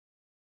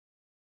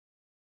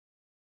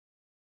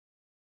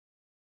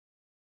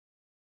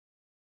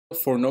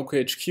for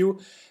Nocode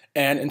HQ,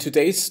 and in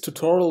today's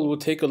tutorial we'll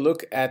take a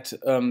look at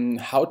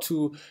how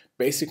to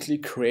basically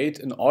create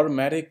an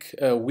automatic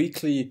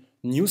weekly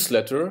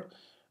newsletter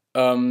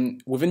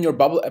within your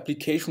Bubble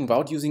application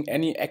without using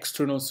any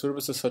external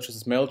services such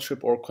as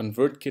Mailchimp or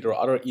ConvertKit or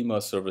other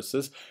email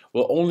services.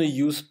 We'll only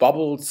use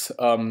Bubble's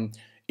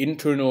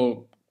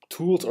internal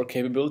tools or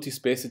capabilities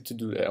basically to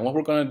do that. And what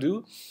we're going to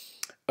do,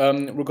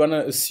 we're going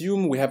to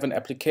assume we have an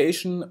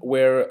application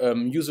where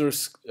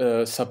users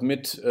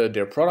submit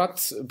their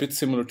products, a bit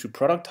similar to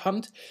Product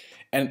Hunt.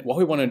 And what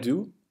we want to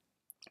do,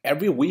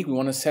 every week we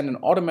want to send an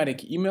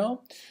automatic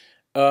email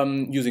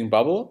using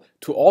Bubble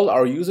to all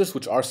our users,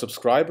 which are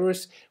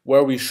subscribers,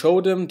 where we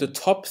show them the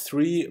top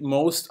 3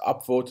 most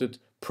upvoted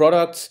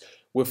products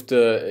with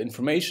the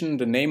information,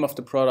 the name of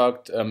the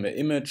product, an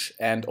image,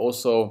 and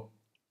also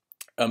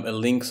a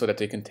link so that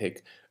they can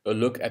take a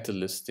look at the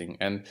listing.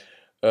 And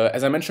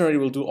as I mentioned already,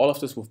 we'll do all of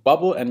this with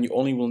Bubble, and you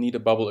only will need a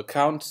Bubble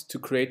account to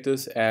create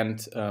this.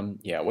 And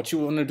yeah, what you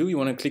want to do, you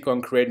want to click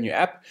on Create New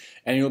App,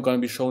 and you're going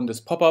to be shown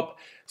this pop-up.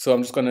 So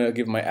I'm just going to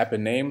give my app a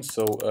name.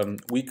 So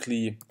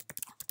weekly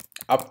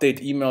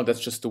update email, that's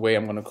just the way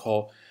I'm going to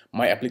call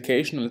my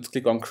application. Let's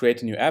click on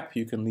Create a New App.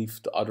 You can leave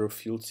the other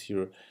fields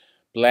here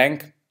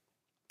blank.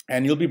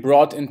 And you'll be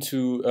brought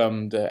into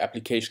the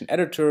application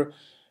editor,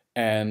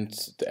 and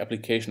the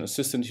application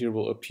assistant here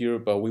will appear,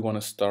 but we want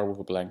to start with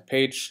a blank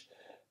page.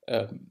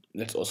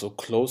 Let's also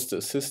close the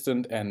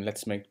assistant, and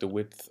let's make the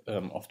width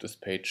of this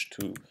page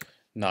to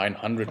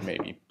 900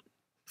 maybe.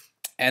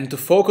 And the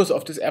focus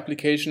of this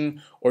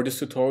application or this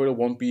tutorial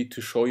won't be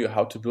to show you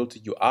how to build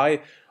the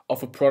UI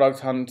of a Product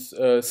Hunt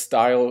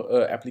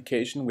style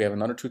application. We have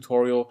another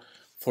tutorial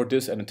for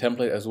this and a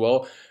template as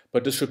well,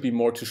 but this should be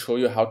more to show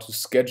you how to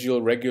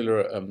schedule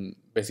regular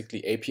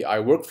basically API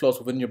workflows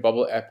within your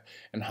Bubble app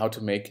and how to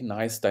make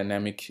nice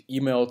dynamic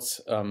emails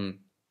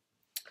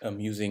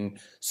using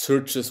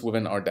searches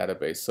within our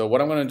database. So what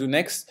I'm going to do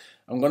next,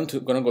 I'm going to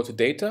go to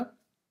data,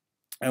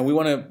 and we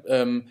want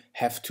to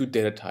have 2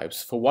 data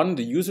types. For one,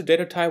 the user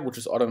data type, which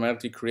is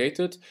automatically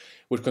created,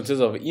 which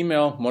consists of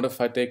email,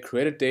 modified date,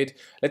 created date.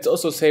 Let's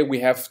also say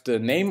we have the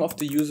name of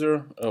the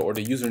user or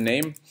the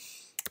username,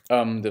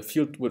 the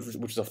field which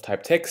is of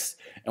type text,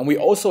 and we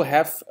also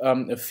have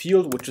a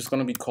field which is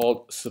going to be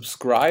called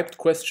subscribed ?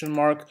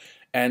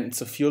 And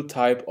it's a field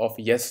type of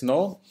yes,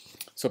 no.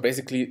 So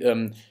basically,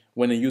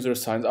 when a user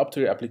signs up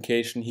to the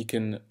application,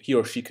 he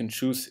or she can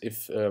choose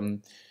if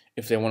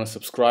they want to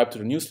subscribe to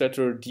the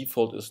newsletter.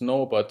 Default is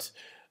no, but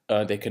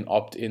they can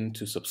opt in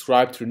to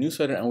subscribe to the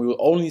newsletter, and we will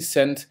only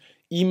send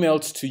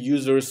emails to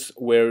users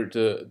where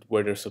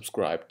they're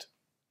subscribed.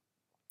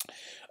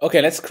 Okay,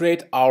 let's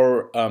create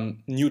our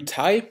new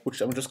type,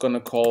 which I'm just going to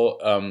call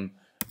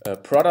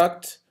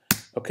product.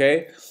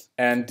 Okay,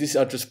 and these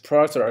are just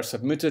products that are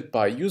submitted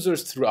by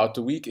users throughout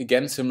the week,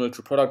 again similar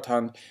to Product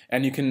Hunt,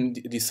 and you can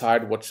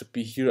decide what should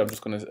be here. I'm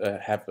just going to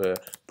have a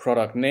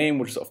product name,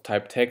 which is of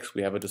type text.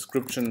 We have a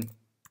description.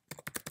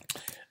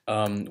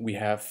 We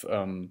have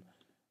a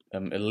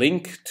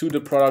link to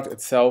the product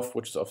itself,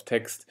 which is of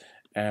text,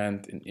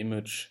 and an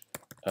image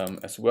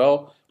as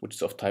well, which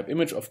is of type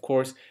image, of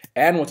course.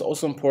 And what's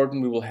also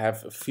important, we will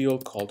have a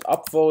field called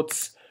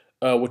upvotes,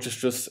 which is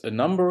just a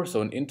number,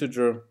 so an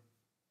integer,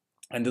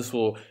 and this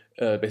will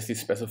basically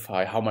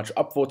specify how much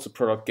upvotes the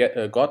product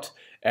got,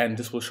 and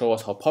this will show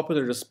us how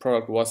popular this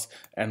product was,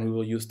 and we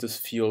will use this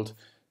field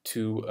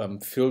to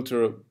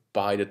filter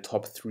by the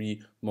top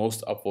 3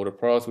 most upvoted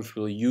products, which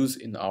we'll use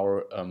in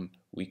our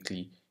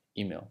weekly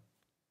email.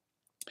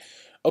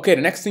 Okay,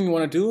 the next thing you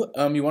want to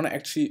do, you want to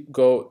actually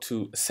go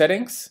to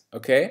settings,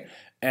 okay,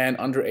 and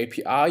under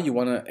API you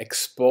want to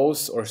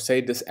expose, or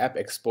say this app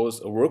expose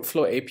a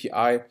workflow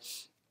API,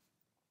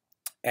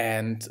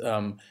 and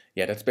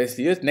yeah, that's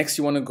basically it. Next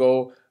you want to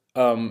go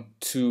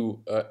to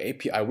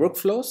API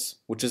workflows,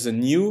 which is a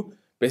new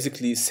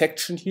basically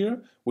section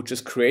here, which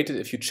is created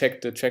if you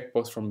check the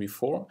checkbox from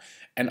before.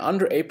 And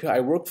under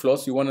API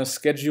workflows, you want to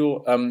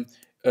schedule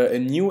a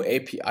new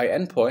API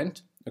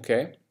endpoint,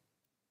 okay?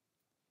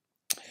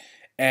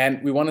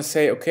 And we want to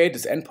say, okay,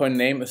 this endpoint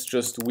name is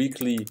just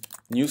weekly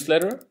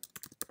newsletter,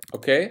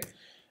 okay?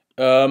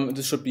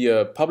 This should be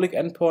a public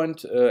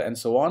endpoint and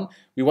so on.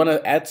 We want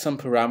to add some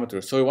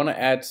parameters. So we want to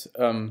add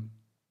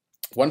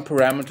one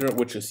parameter,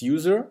 which is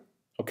user,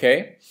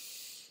 okay?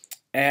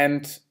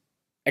 And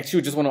actually,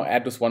 we just want to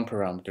add this one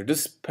parameter.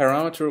 This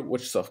parameter,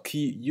 which is of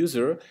key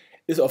user,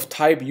 is of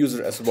type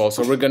user as well.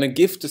 So we're going to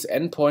give this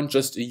endpoint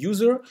just a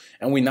user,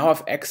 and we now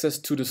have access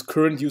to this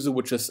current user,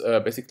 which is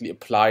basically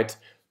applied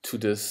to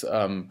this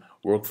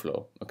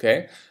workflow.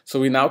 Okay, so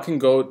we now can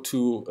go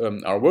to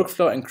our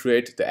workflow and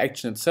create the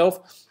action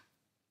itself.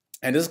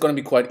 And this is going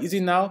to be quite easy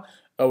now.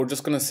 We're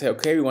just going to say,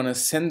 okay, we want to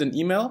send an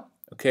email.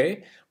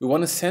 Okay, we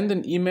want to send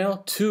an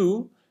email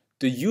to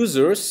the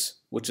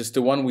users, which is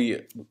the one we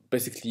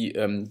basically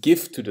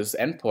give to this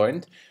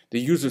endpoint, the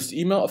user's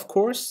email, of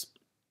course,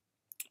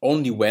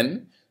 only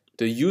when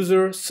the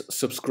user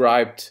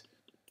subscribed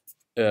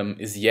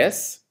is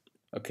yes.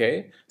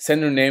 Okay,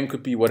 sender name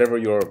could be whatever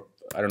your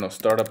I don't know,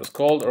 startup is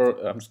called, or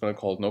I'm just going to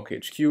call it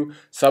Nocode HQ.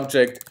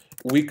 Subject,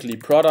 weekly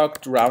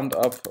product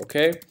roundup,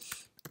 okay?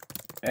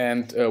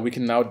 And we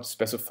can now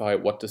specify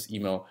what this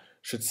email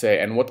should say.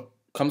 And what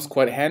comes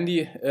quite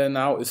handy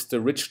now is the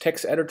rich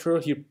text editor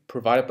here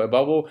provided by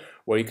Bubble,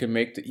 where you can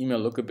make the email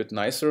look a bit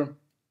nicer.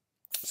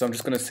 So I'm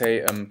just going to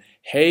say,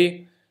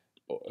 hey,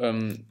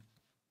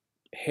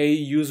 hey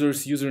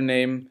users,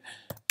 username,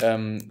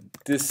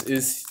 this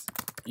is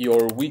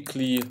your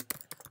weekly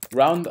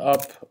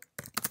roundup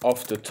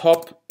of the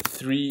top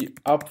 3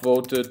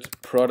 upvoted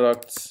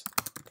products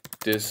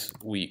this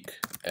week.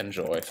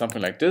 Enjoy,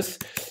 something like this.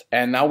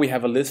 And now we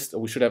have a list,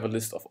 or we should have a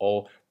list of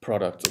all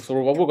products. So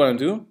what we're going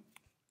to do,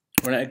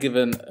 we're going to give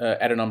an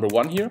add a number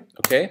 1 here,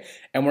 okay?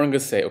 And we're going to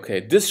say, okay,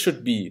 this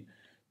should be,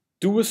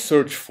 do a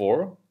search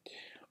for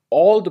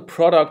all the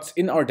products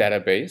in our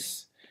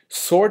database,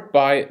 sort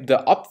by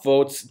the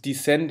upvotes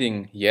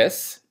descending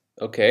yes,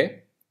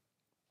 okay?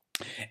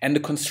 And the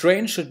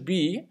constraint should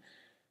be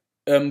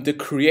the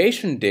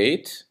creation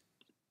date,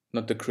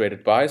 not the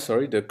created by,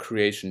 sorry, the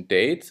creation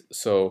date.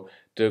 So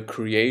the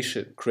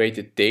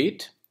created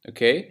date,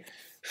 okay,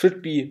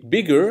 should be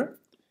bigger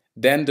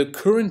than the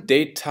current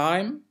date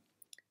time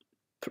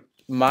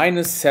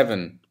minus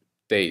 7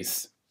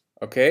 days,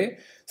 okay?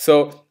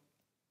 So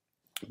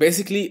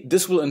basically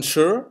this will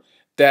ensure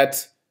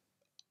that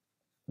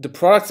the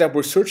products that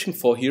we're searching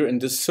for here in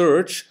this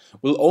search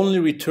will only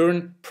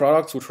return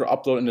products which were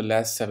uploaded in the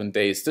last 7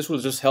 days. This will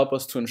just help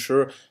us to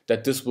ensure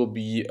that this will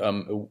be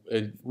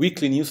a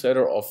weekly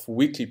newsletter of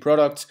weekly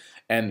products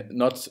and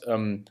not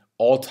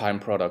all-time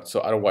products.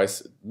 So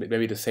otherwise,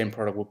 maybe the same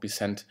product would be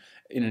sent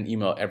in an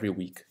email every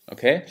week,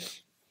 okay?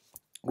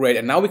 Great,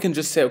 and now we can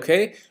just say,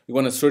 okay, we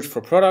want to search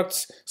for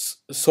products,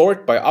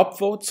 sort by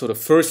upvote. So the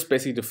first,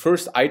 basically the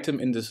first item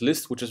in this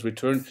list which is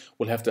returned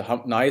will have the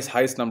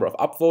highest number of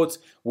upvotes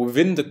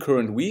within the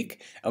current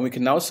week. And we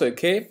can now say,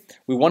 okay,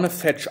 we want to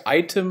fetch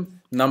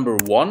item number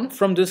 1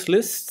 from this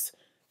list,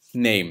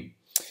 name.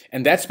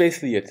 And that's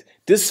basically it.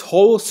 This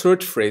whole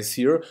search phrase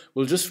here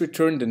will just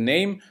return the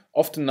name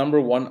of the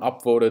number 1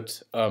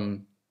 upvoted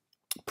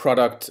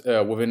product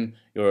within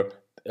your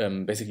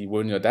basically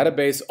within your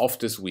database of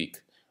this week.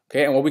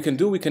 Okay, and what we can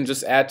do, we can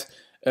just add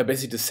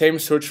basically the same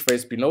search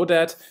phrase below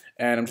that,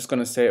 and I'm just going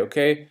to say,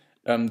 okay,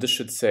 this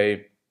should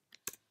say,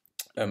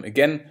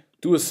 again,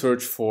 do a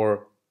search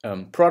for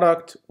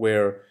product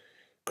where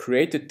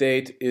created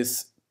date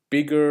is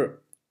bigger,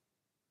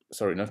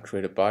 sorry, not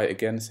created by,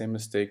 again, same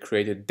mistake,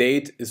 created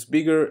date is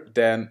bigger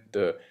than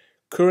the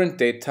current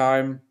date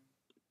time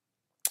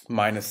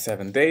minus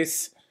 7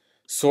 days,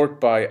 sort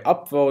by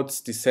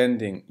upvotes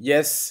descending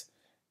yes,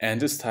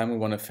 and this time we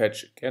want to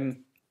fetch,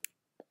 again,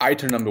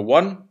 item number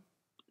 1,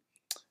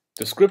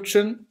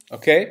 description,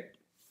 okay?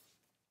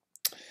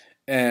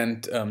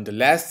 And the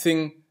last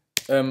thing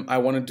I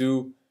want to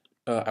do,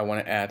 I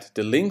want to add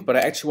the link, but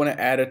I actually want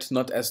to add it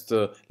not as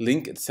the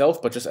link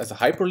itself, but just as a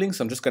hyperlink.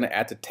 So I'm just going to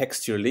add the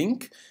text here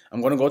link. I'm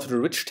going to go to the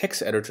rich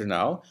text editor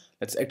now.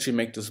 Let's actually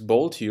make this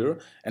bold here.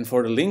 And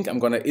for the link, I'm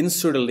going to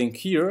insert a link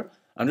here.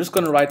 I'm just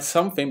going to write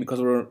something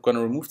because we're going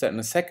to remove that in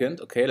a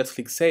second. Okay, let's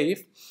click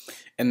save.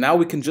 And now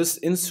we can just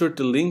insert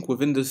the link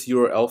within this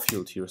URL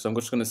field here. So I'm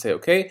just going to say,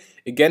 okay,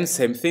 again,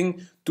 same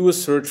thing, do a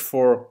search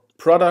for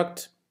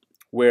product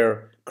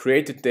where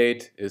created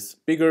date is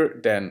bigger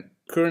than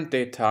current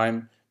date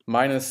time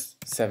minus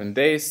 7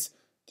 days,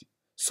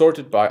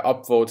 sorted by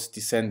upvotes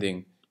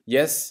descending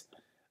yes,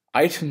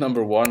 item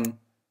number 1,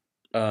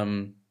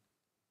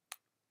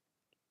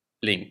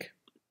 link.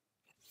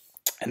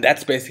 And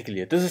that's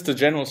basically it. This is the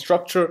general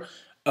structure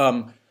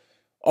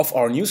of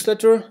our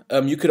newsletter.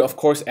 You could, of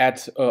course,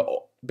 add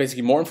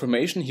basically more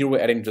information. Here we're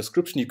adding a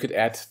description. You could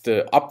add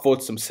the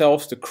upvotes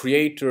themselves, the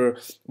creator.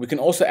 We can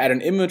also add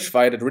an image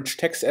via the rich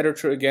text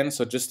editor again.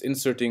 So just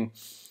inserting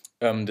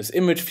this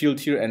image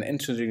field here and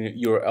entering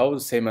the URL,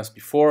 the same as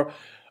before.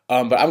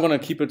 But I'm going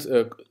to keep it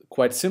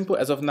quite simple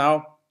as of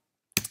now.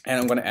 And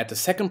I'm going to add the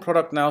second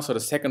product now. So the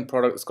second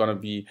product is going to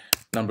be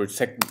numbered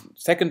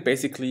second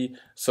basically.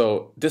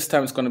 So this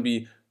time it's going to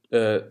be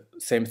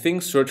same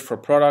thing, search for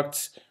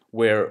products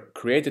where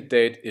created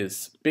date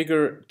is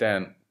bigger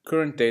than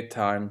current date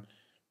time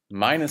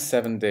minus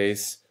 7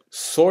 days,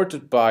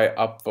 sorted by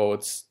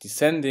upvotes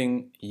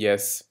descending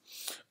yes.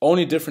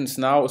 Only difference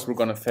now is we're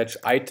going to fetch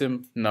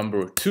item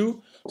number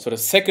 2, so the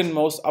second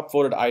most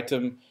upvoted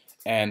item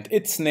and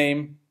its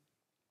name.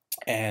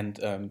 And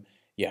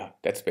yeah,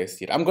 that's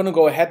basically it. I'm going to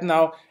go ahead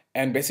now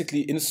and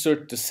basically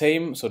insert the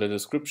same, so the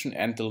description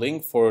and the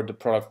link for the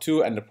product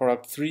 2 and the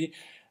product 3,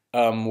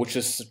 which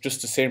is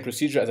just the same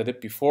procedure as I did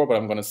before, but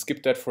I'm going to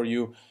skip that for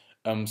you.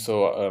 I'll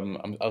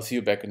see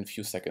you back in a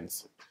few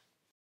seconds.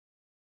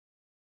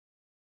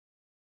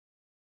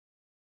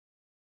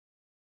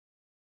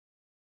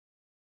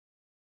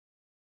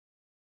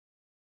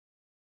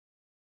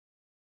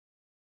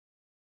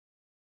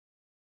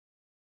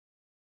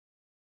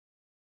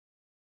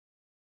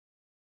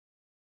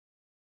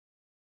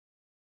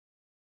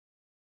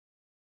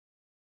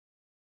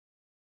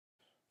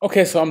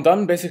 Okay, so I'm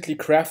done basically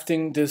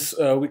crafting this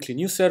weekly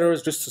newsletter.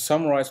 Just to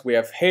summarize, we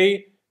have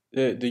hey,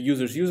 the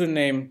user's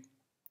username.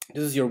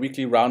 This is your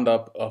weekly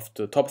roundup of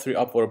the top 3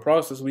 upvoted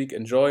products this week.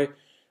 Enjoy.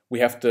 We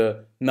have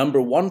the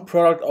number 1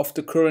 product of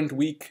the current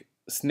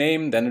week's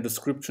name, then the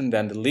description,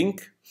 then the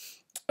link.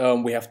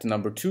 We have the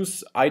number 2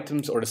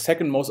 items, or the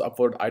second most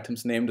upvoted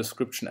items, name,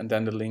 description, and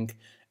then the link,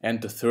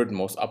 and the third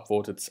most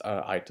upvoted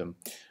item.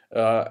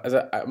 As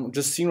I'm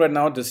just seeing right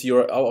now, this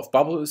URL of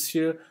Bubble is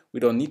here.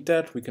 We don't need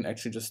that. We can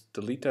actually just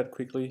delete that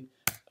quickly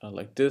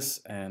like this,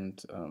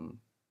 and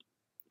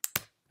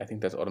I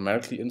think that's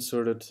automatically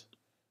inserted.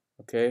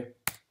 Okay.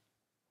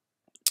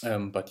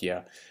 But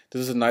yeah,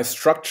 this is a nice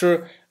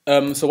structure.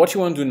 So what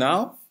you want to do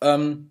now,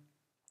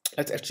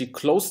 let's actually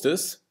close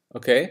this,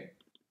 okay?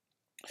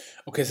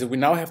 Okay, so we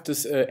now have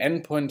this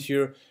endpoint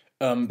here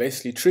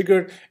basically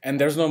triggered, and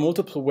there's no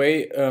multiple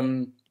way.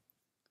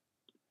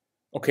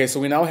 Okay, so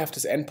we now have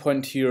this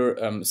endpoint here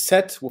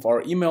set with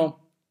our email,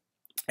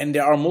 and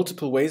there are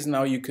multiple ways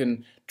now you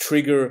can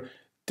trigger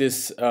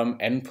this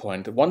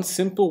endpoint. One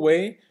simple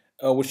way,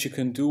 which you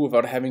can do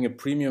without having a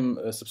premium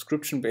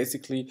subscription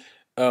basically,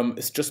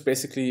 it's just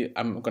basically,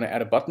 I'm going to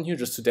add a button here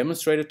just to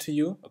demonstrate it to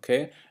you,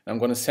 okay? And I'm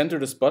going to center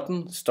this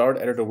button, start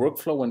editor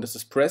workflow when this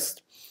is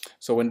pressed.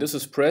 So when this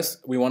is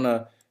pressed, we want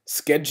to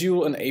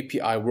schedule an API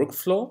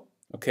workflow,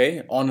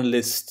 okay, on a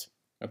list,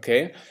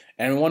 okay?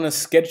 And we want to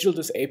schedule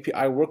this API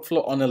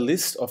workflow on a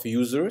list of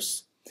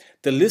users.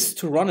 The list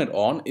to run it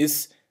on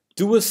is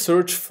do a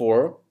search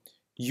for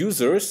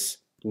users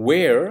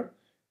where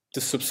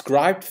the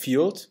subscribed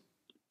field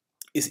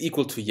is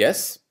equal to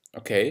yes,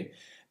 okay?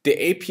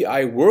 The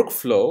API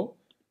workflow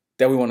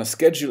that we want to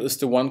schedule is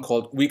the one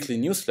called weekly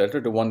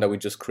newsletter, the one that we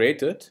just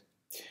created.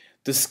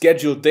 The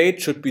scheduled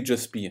date should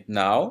just be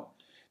now.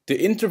 The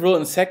interval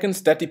in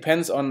seconds, that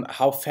depends on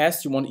how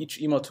fast you want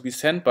each email to be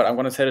sent, but I'm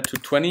going to set it to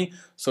 20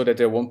 so that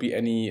there won't be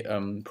any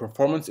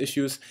performance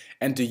issues.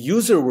 And the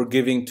user we're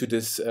giving to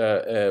this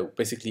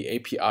basically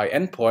API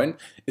endpoint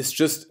is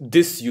just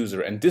this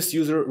user, and this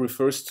user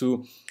refers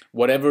to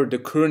whatever the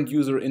current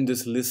user in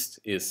this list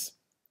is,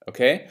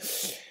 okay?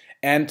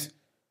 And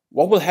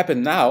what will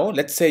happen now,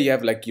 let's say you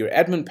have like your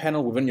admin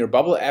panel within your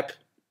Bubble app,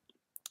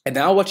 and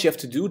now what you have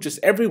to do, just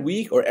every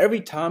week or every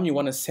time you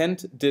want to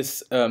send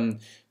this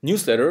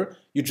newsletter,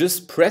 you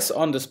just press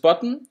on this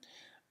button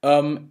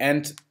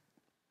and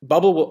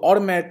Bubble will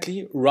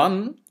automatically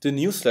run the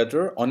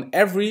newsletter on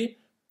every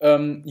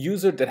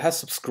user that has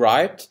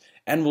subscribed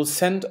and will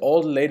send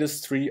all the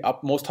latest 3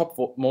 most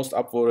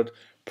upvoted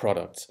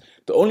products.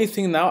 The only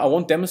thing now, I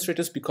won't demonstrate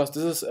this because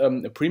this is a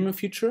premium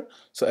feature.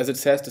 So as it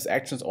says, this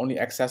action is only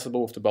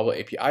accessible with the Bubble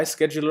API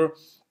scheduler,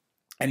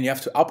 and you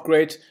have to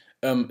upgrade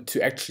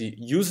to actually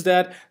use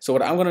that. So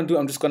what I'm going to do,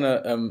 I'm just going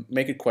to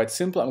make it quite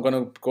simple. I'm going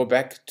to go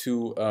back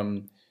to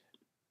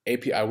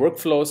API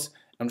workflows.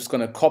 I'm just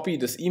going to copy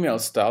this email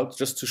style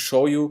just to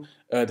show you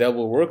that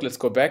will work. Let's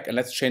go back and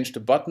let's change the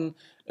button.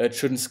 It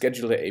shouldn't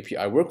schedule the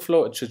API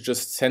workflow. It should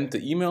just send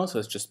the email. So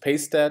let's just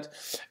paste that,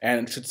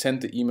 and it should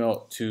send the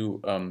email to,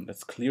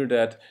 let's clear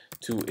that,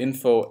 to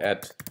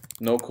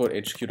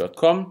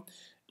info@nocodehq.com.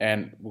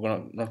 And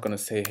we're not going to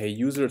say, hey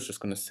user, it's just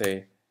going to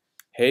say,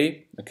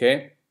 hey,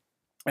 okay.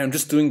 And I'm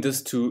just doing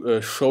this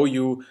to show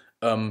you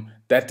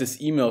that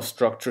this email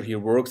structure here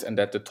works and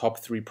that the top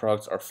 3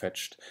 products are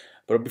fetched.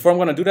 But before I'm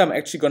going to do that, I'm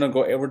actually going to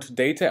go over to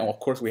data, and of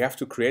course we have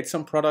to create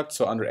some products.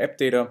 So under app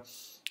data,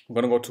 I'm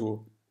going to go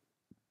to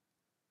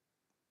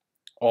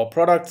all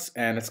products,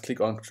 and let's click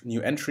on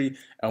new entry,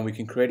 and we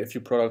can create a few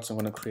products. I'm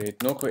going to create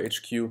Nocode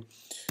HQ.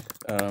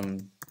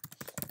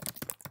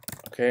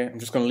 Okay, I'm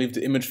just going to leave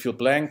the image field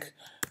blank.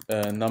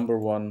 Number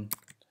 1,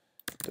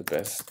 the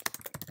best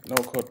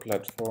no-code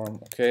platform.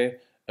 Okay,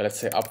 let's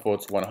say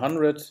upvotes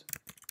 100.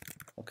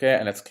 Okay,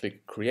 and let's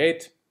click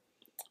create.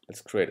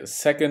 Let's create a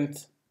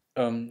second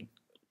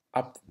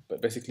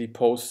basically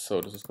post.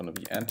 So this is going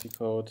to be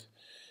anti-code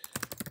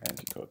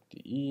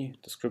DE,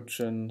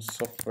 description,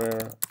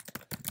 software,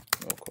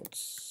 no-code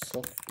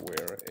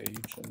software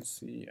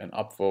agency, and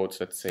upvotes,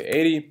 let's say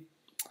 80.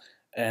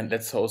 And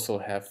let's also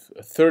have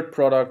a third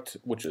product,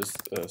 which is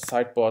a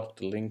sidebot.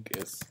 The link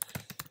is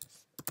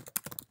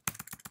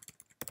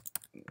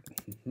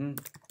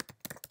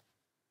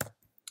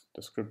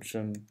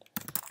description,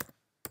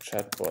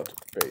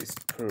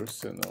 chatbot-based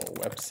personal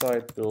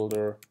website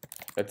builder.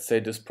 Let's say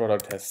this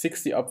product has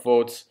 60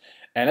 upvotes.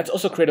 And let's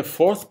also create a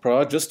fourth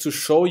product just to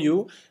show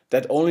you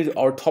that only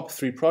our top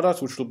 3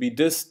 products, which will be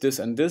this, this,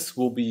 and this,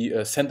 will be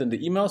sent in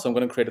the email. So I'm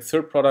going to create a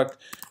third product,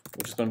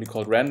 which is going to be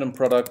called random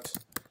product.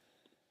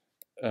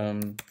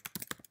 Let's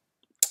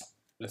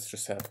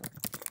just have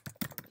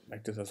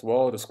like this as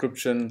well.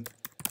 Description,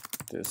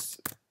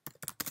 this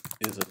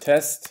is a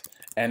test.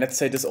 And let's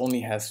say this only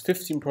has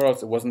 15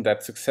 products. It wasn't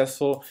that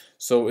successful.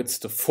 So it's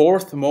the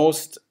 4th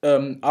most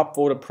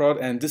upvoted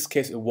product. And in this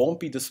case, it won't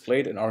be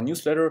displayed in our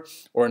newsletter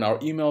or in our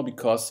email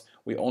because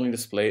we only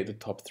display the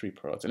top 3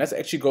 products. And let's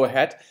actually go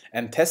ahead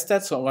and test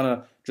that. So I'm going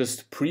to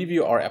just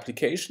preview our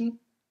application.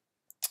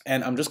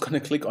 And I'm just going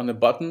to click on the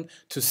button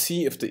to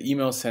see if the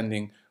email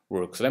sending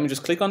works. So let me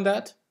just click on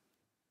that.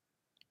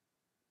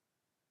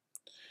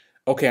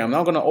 Okay, I'm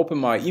now going to open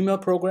my email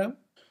program.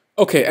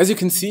 Okay, as you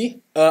can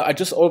see, I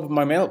just opened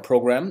my mail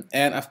program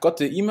and I've got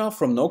the email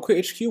from Nocode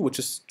HQ, which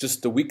is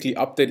just the weekly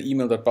update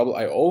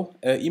email.bubble.io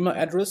email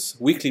address,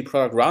 weekly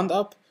product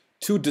roundup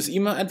to this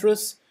email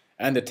address,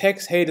 and the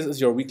text, hey, this is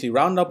your weekly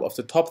roundup of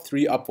the top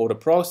 3 upvoted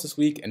products this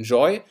week,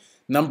 enjoy.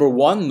 Number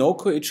 1,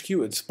 Nocode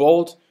HQ, it's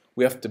bold.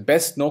 We have the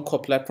best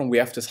no-code platform. We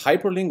have this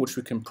hyperlink which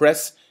we can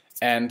press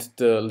and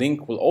the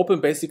link will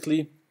open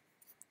basically.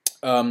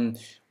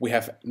 We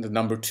have the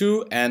number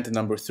 2 and the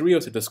number 3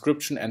 of the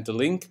description and the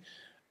link.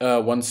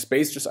 One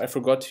space just I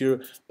forgot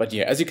here, but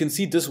yeah, as you can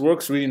see, this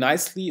works really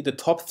nicely. The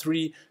top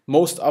 3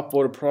 most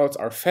upvoted products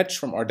are fetched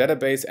from our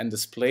database and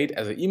displayed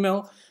as an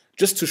email.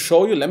 Just to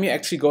show you, let me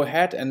actually go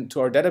ahead and to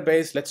our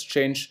database, let's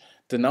change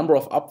the number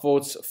of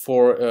upvotes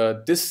for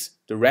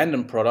the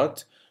random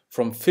product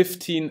from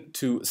 15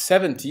 to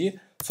 70.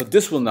 So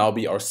this will now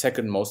be our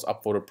second most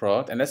upvoted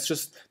product. And let's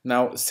just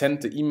now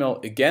send the email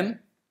again.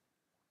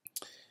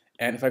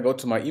 And if I go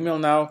to my email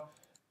now,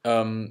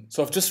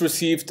 so I've just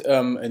received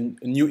a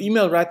new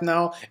email right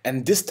now,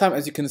 and this time,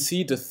 as you can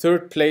see, the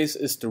third place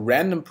is the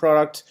random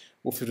product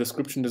with the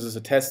description, this is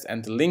a test,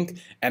 and the link,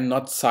 and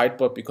not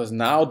Sideboard, because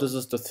now this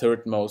is the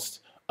third most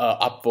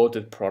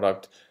upvoted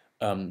product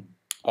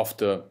of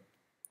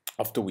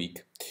the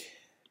week.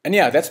 And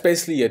yeah, that's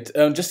basically it.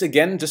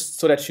 Just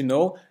so that you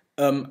know,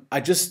 I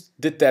just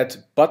did that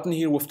button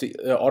here with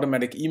the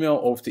automatic email,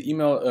 or with the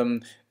email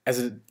as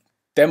a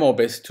demo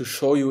basically to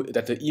show you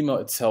that the email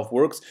itself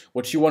works.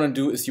 What you want to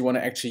do is you want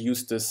to actually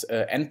use this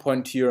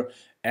endpoint here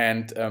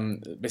and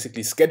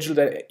basically schedule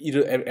that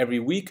either every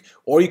week,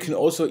 or you can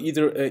also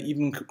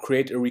even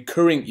create a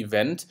recurring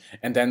event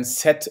and then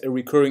set a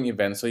recurring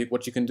event. So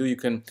what you can do, you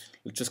can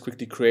just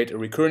quickly create a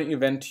recurring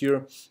event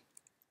here.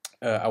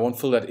 I won't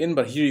fill that in,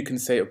 but here you can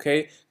say,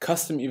 okay,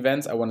 custom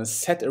events, I want to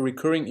set a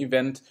recurring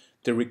event.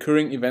 The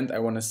recurring event I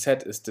want to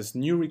set is this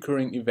new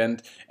recurring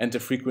event, and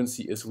the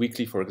frequency is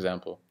weekly, for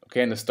example.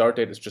 Okay, and the start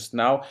date is just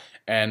now.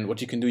 And what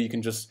you can do, you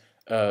can just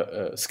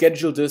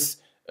schedule this,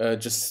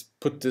 just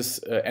put this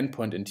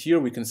endpoint in here.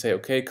 We can say,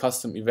 okay,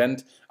 custom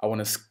event, I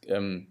want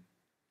to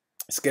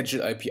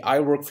schedule API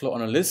workflow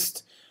on a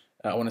list.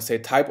 I want to say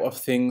type of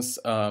things.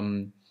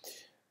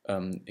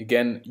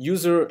 Again,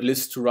 user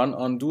list to run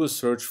on, do a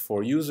search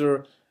for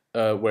user,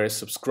 where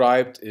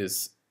subscribed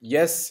is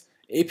yes,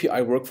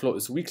 API workflow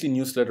is weekly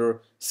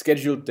newsletter,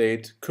 scheduled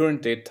date,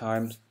 current date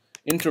time,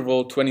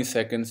 interval 20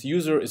 seconds,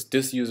 user is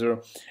this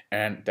user,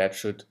 and that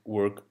should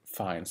work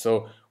fine.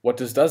 So what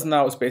this does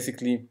now is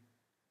basically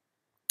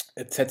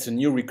it sets a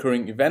new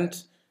recurring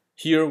event.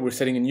 Here we're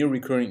setting a new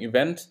recurring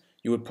event.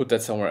 You would put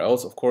that somewhere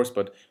else, of course,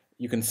 but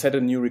you can set a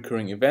new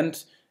recurring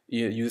event.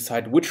 You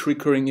decide which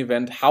recurring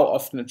event, how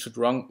often it should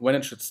run, when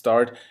it should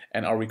start,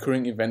 and our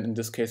recurring event in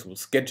this case will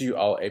schedule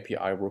our API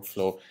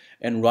workflow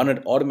and run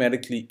it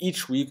automatically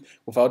each week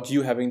without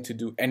you having to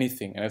do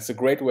anything. And it's a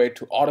great way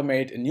to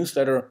automate a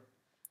newsletter,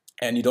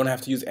 and you don't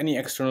have to use any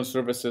external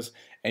services,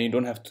 and you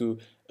don't have to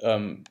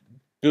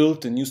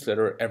build the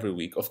newsletter every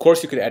week. Of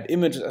course, you could add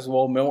images as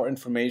well, more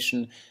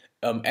information,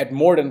 add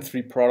more than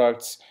 3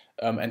 products,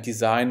 and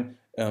design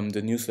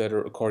the newsletter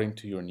according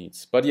to your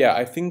needs. But yeah,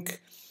 I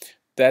think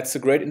that's a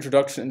great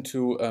introduction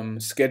into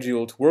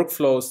scheduled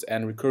workflows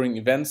and recurring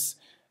events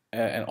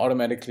and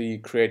automatically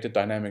created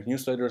dynamic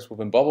newsletters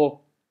within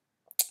Bubble.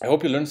 I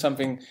hope you learned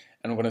something,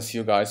 and I'm going to see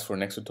you guys for the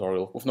next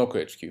tutorial with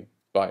Nocode HQ.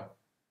 Bye.